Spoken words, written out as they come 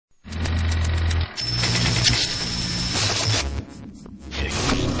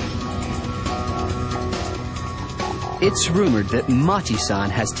It's rumored that Machii-san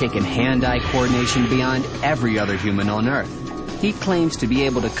has taken hand-eye coordination beyond every other human on Earth. He claims to be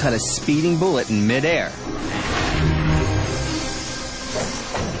able to cut a speeding bullet in midair.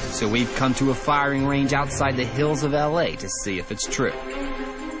 So we've come to a firing range outside the hills of LA to see if it's true.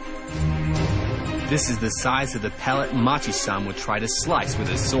 This is the size of the pellet Machii-san would try to slice with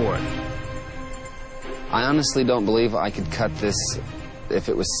his sword. I honestly don't believe I could cut this if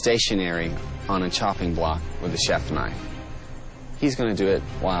it was stationary on a chopping block with a chef knife. He's going to do it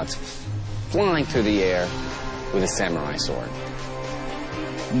while it's flying through the air with a samurai sword.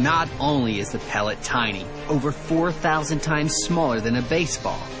 Not only is the pellet tiny, over 4,000 times smaller than a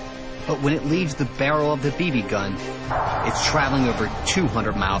baseball, but when it leaves the barrel of the BB gun, it's traveling over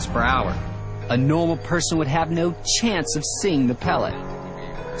 200 miles per hour. A normal person would have no chance of seeing the pellet.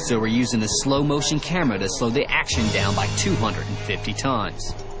 So we're using a slow-motion camera to slow the action down by 250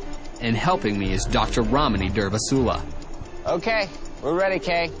 times. And helping me is Dr. Ramani Durvasula. Okay, we're ready,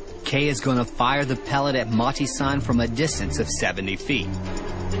 Kay. Kay is going to fire the pellet at Machii-san from a distance of 70 feet.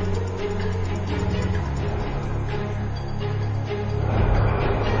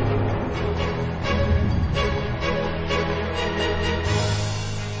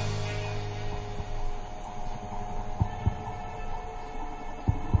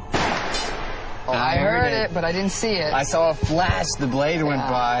 I heard it, but I didn't see it. I saw a flash. The blade went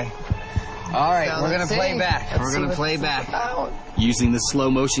by. All right, we're going to play back. We're going to play back. Using the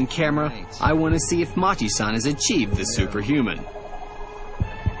slow-motion camera, I want to see if Machii-san has achieved the superhuman.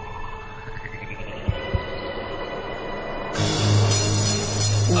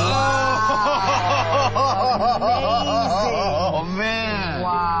 Oh, man.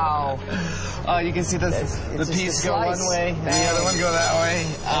 Wow. Oh, you can see the piece go one way and the other one go that way.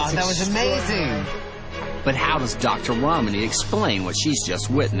 Oh, that was amazing. But how does Dr. Ramani explain what she's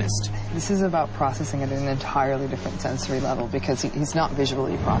just witnessed? This is about processing at an entirely different sensory level because he's not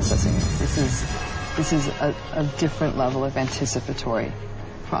visually processing it. This is a different level of anticipatory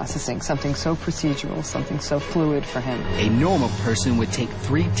processing, something so procedural, something so fluid for him. A normal person would take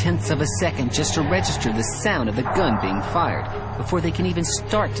 0.3 of a second just to register the sound of the gun being fired before they can even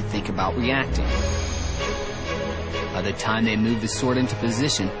start to think about reacting. By the time they move the sword into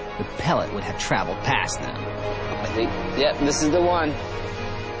position, the pellet would have traveled past them. I think, yep, this is the one.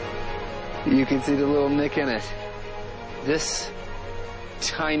 You can see the little nick in it. This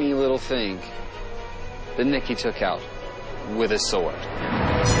tiny little thing, the nick he took out with his sword.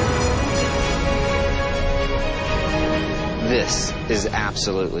 This is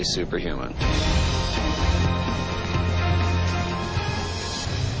absolutely superhuman.